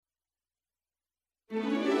Jesus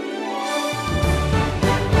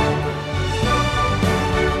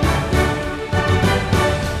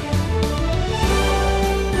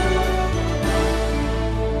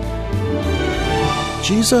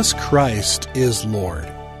Christ is Lord.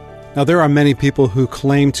 Now, there are many people who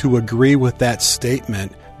claim to agree with that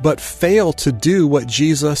statement, but fail to do what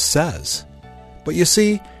Jesus says. But you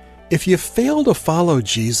see, if you fail to follow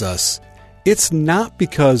Jesus, it's not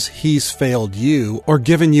because he's failed you or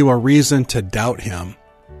given you a reason to doubt him.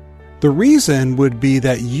 The reason would be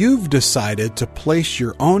that you've decided to place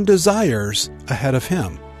your own desires ahead of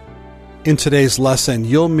him. In today's lesson,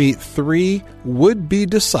 you'll meet 3 would-be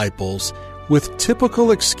disciples with typical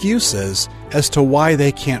excuses as to why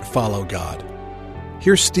they can't follow God.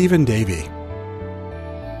 Here's Stephen Davey.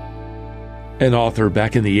 An author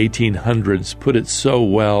back in the 1800s put it so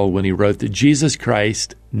well when he wrote that Jesus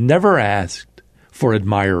Christ never asked for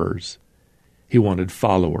admirers. He wanted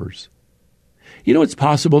followers. You know, it's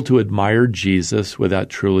possible to admire Jesus without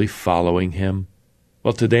truly following him.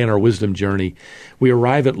 Well, today in our wisdom journey, we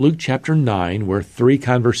arrive at Luke chapter 9, where 3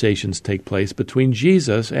 conversations take place between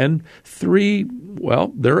Jesus and 3,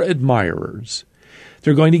 their admirers.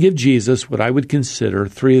 They're going to give Jesus what I would consider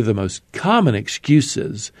 3 of the most common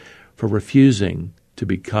excuses for refusing to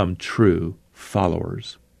become true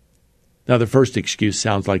followers. Now, the first excuse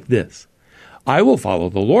sounds like this: I will follow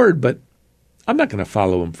the Lord, but I'm not going to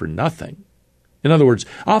follow him for nothing. In other words,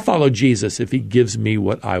 I'll follow Jesus if he gives me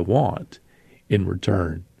what I want in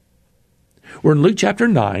return. We're in Luke chapter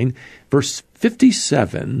 9, verse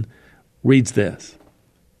 57 reads this: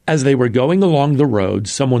 As they were going along the road,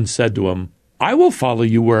 someone said to him, I will follow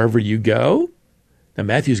you wherever you go. Now,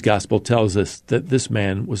 Matthew's gospel tells us that this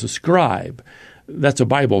man was a scribe. That's a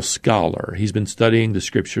Bible scholar. He's been studying the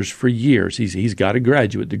scriptures for years. He's got a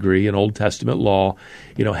graduate degree in Old Testament law,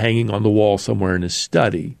 hanging on the wall somewhere in his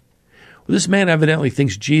study. Well, this man evidently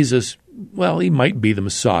thinks Jesus, he might be the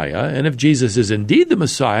Messiah. And if Jesus is indeed the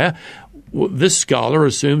Messiah, this scholar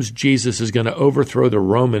assumes Jesus is going to overthrow the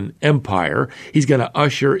Roman Empire. He's going to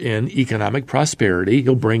usher in economic prosperity.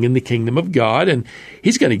 He'll bring in the kingdom of God, and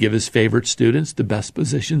he's going to give his favorite students the best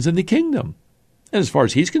positions in the kingdom. And as far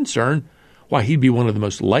as he's concerned, he'd be one of the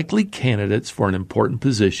most likely candidates for an important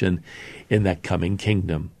position in that coming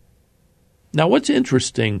kingdom. Now, what's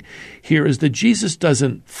interesting here is that Jesus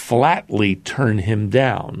doesn't flatly turn him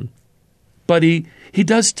down, but he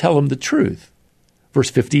does tell him the truth. Verse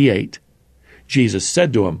 58, Jesus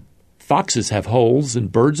said to him, Foxes have holes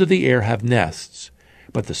and birds of the air have nests,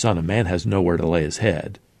 but the Son of Man has nowhere to lay his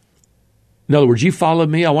head. In other words, you follow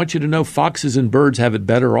me, I want you to know foxes and birds have it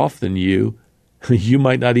better off than you. You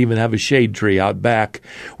might not even have a shade tree out back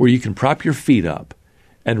where you can prop your feet up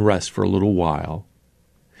and rest for a little while.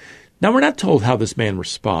 Now, we're not told how this man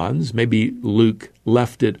responds. Maybe Luke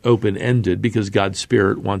left it open-ended because God's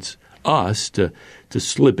Spirit wants us to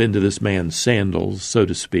slip into this man's sandals, so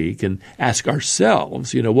to speak, and ask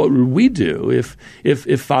ourselves, what would we do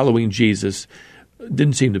if following Jesus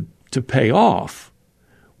didn't seem to pay off?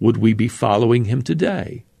 Would we be following him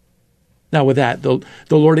today? Now, with that, the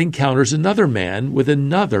Lord encounters another man with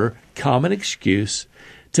another common excuse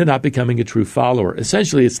to not becoming a true follower.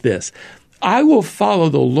 Essentially, it's this: I will follow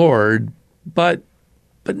the Lord, but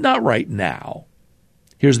not right now.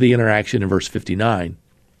 Here's the interaction in verse 59.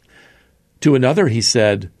 To another he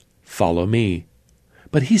said, Follow me.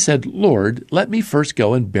 But he said, Lord, let me first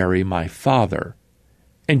go and bury my father.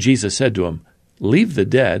 And Jesus said to him, Leave the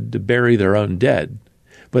dead to bury their own dead.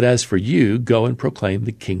 But as for you, go and proclaim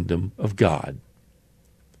the kingdom of God.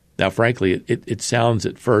 Now, frankly, it sounds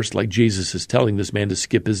at first like Jesus is telling this man to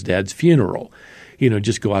skip his dad's funeral.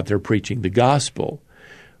 Just go out there preaching the gospel.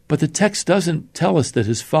 But the text doesn't tell us that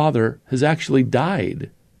his father has actually died.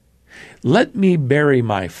 Let me bury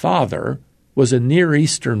my father was a Near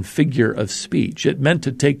Eastern figure of speech. It meant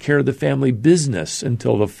to take care of the family business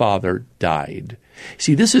until the father died.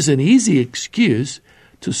 See, this is an easy excuse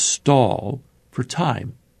to stall for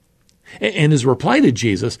time. And his reply to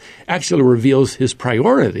Jesus actually reveals his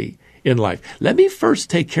priority in life. Let me first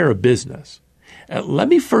take care of business. Let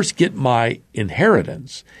me first get my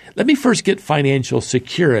inheritance. Let me first get financial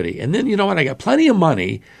security. And then, when I got plenty of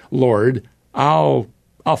money, Lord, I'll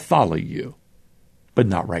follow you. But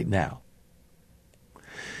not right now.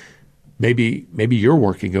 Maybe you're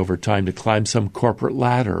working overtime to climb some corporate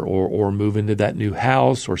ladder or move into that new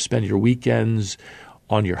house or spend your weekends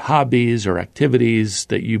on your hobbies or activities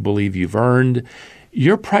that you believe you've earned.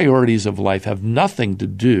 Your priorities of life have nothing to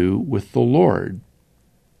do with the Lord.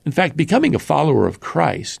 In fact, becoming a follower of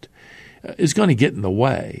Christ is going to get in the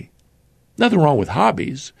way. Nothing wrong with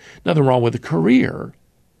hobbies, nothing wrong with a career,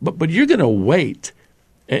 but you're going to wait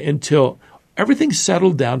until everything's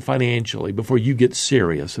settled down financially before you get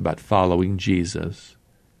serious about following Jesus.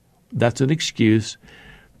 That's an excuse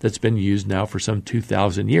that's been used now for some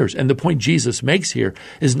 2,000 years. And the point Jesus makes here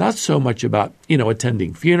is not so much about,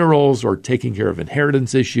 attending funerals or taking care of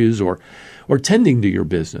inheritance issues or tending to your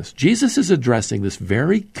business. Jesus is addressing this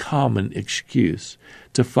very common excuse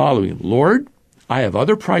to following. Lord, I have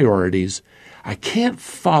other priorities. I can't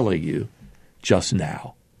follow you just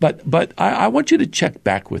now. But I want you to check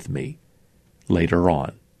back with me later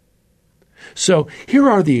on. So here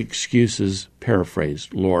are the excuses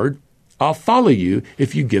paraphrased. Lord, I'll follow you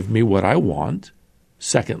if you give me what I want.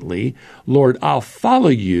 Secondly, Lord, I'll follow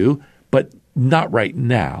you, but not right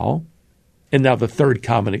now. And now the third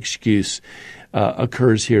common excuse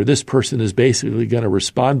occurs here. This person is basically going to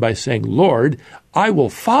respond by saying, Lord, I will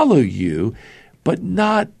follow you, but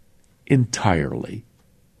not entirely.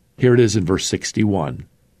 Here it is in verse 61.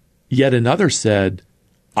 Yet another said,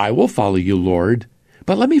 I will follow you, Lord,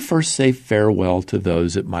 but let me first say farewell to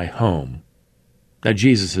those at my home. Now,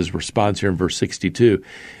 Jesus' response here in verse 62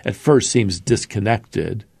 at first seems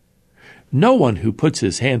disconnected. No one who puts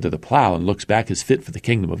his hand to the plow and looks back is fit for the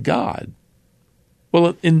kingdom of God.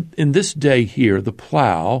 Well, in this day here, the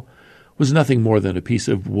plow was nothing more than a piece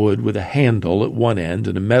of wood with a handle at one end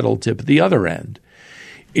and a metal tip at the other end.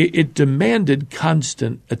 It demanded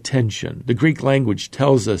constant attention. The Greek language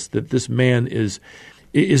tells us that this man is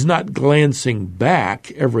not glancing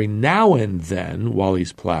back every now and then while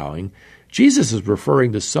he's plowing. Jesus is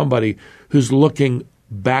referring to somebody who's looking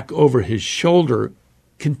back over his shoulder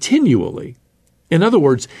continually. In other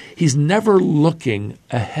words, he's never looking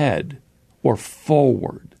ahead or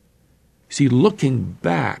forward. See, looking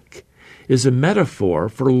back is a metaphor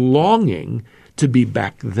for longing to be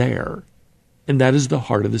back there. And that is the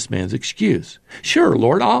heart of this man's excuse. Sure,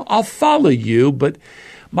 Lord, I'll follow you, but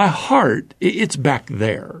my heart, it's back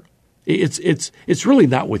there. It's really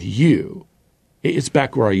not with you. It's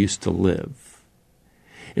back where I used to live.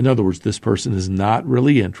 In other words, this person is not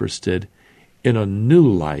really interested in a new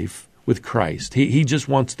life with Christ. He just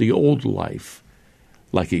wants the old life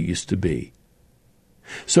like it used to be.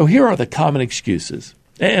 So here are the common excuses.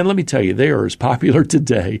 And let me tell you, they are as popular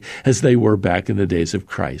today as they were back in the days of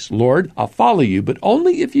Christ. Lord, I'll follow you, but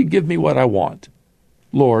only if you give me what I want.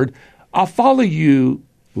 Lord, I'll follow you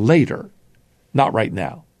later, not right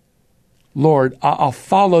now. Lord, I'll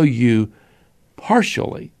follow you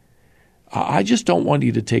partially. I just don't want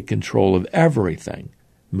you to take control of everything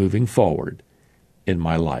moving forward in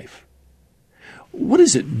my life. What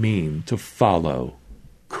does it mean to follow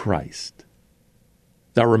Christ?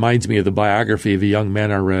 That reminds me of the biography of a young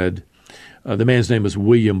man I read. The man's name was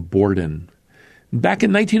William Borden. Back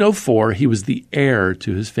in 1904, he was the heir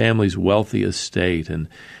to his family's wealthy estate. And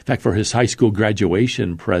in fact, for his high school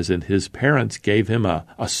graduation present, his parents gave him a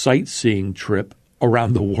sightseeing trip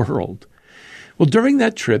around the world. Well, during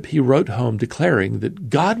that trip, he wrote home declaring that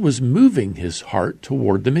God was moving his heart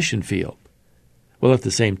toward the mission field. Well, at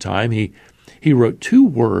the same time, he wrote two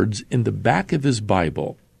words in the back of his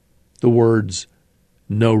Bible, the words,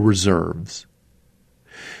 no reserves.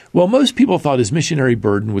 Well, most people thought his missionary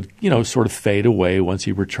burden would, sort of fade away once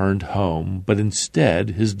he returned home, but instead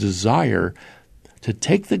his desire to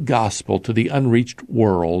take the gospel to the unreached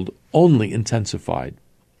world only intensified.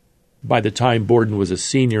 By the time Borden was a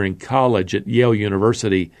senior in college at Yale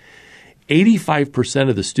University, 85%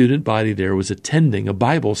 of the student body there was attending a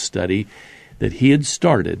Bible study that he had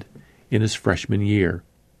started in his freshman year.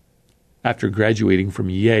 After graduating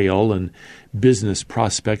from Yale and business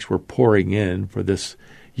prospects were pouring in for this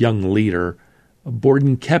young leader,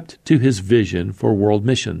 Borden kept to his vision for world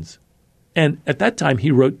missions. And at that time,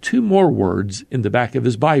 he wrote two more words in the back of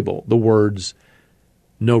his Bible, the words,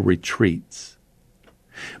 no retreats.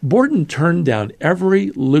 Borden turned down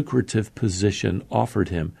every lucrative position offered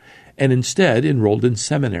him and instead enrolled in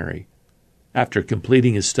seminary. After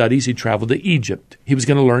completing his studies, he traveled to Egypt. He was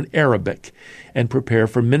going to learn Arabic and prepare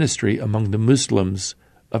for ministry among the Muslims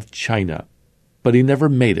of China. But he never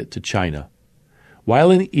made it to China.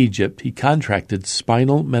 While in Egypt, he contracted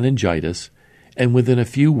spinal meningitis, and within a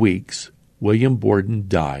few weeks, William Borden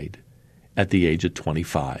died at the age of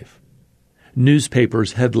 25.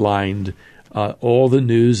 Newspapers headlined all the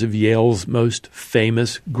news of Yale's most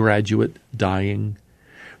famous graduate dying.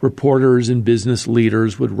 Reporters and business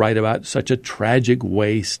leaders would write about such a tragic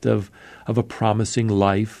waste of a promising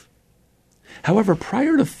life. However,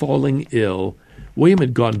 prior to falling ill, William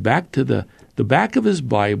had gone back to the back of his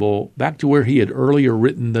Bible, back to where he had earlier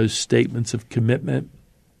written those statements of commitment,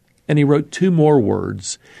 and he wrote two more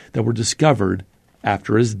words that were discovered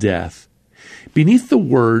after his death. Beneath the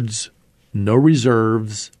words, no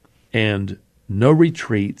reserves and no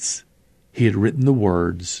retreats, he had written the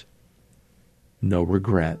words, "No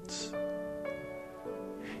regrets."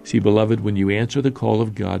 See, beloved, when you answer the call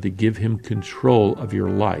of God to give him control of your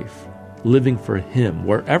life, living for him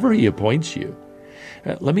wherever he appoints you,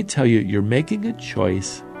 let me tell you, you're making a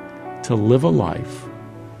choice to live a life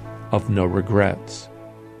of no regrets.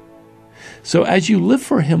 So as you live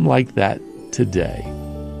for him like that today,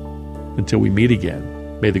 until we meet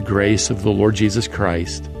again, may the grace of the Lord Jesus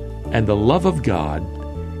Christ and the love of God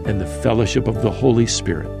and the fellowship of the Holy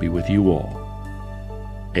Spirit be with you all.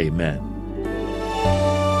 Amen.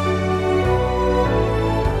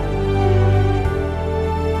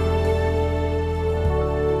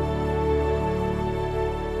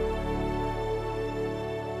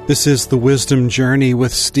 This is the Wisdom Journey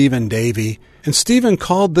with Stephen Davey, and Stephen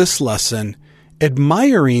called this lesson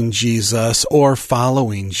Admiring Jesus or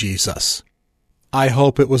Following Jesus. I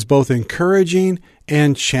hope it was both encouraging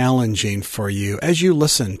and challenging for you as you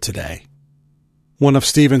listened today. One of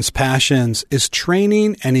Stephen's passions is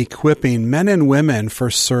training and equipping men and women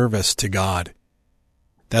for service to God.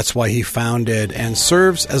 That's why he founded and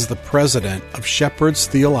serves as the president of Shepherd's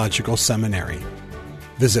Theological Seminary.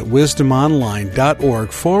 Visit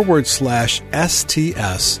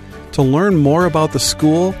wisdomonline.org/STS to learn more about the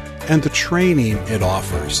school and the training it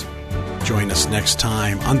offers. Join us next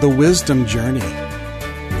time on the Wisdom Journey.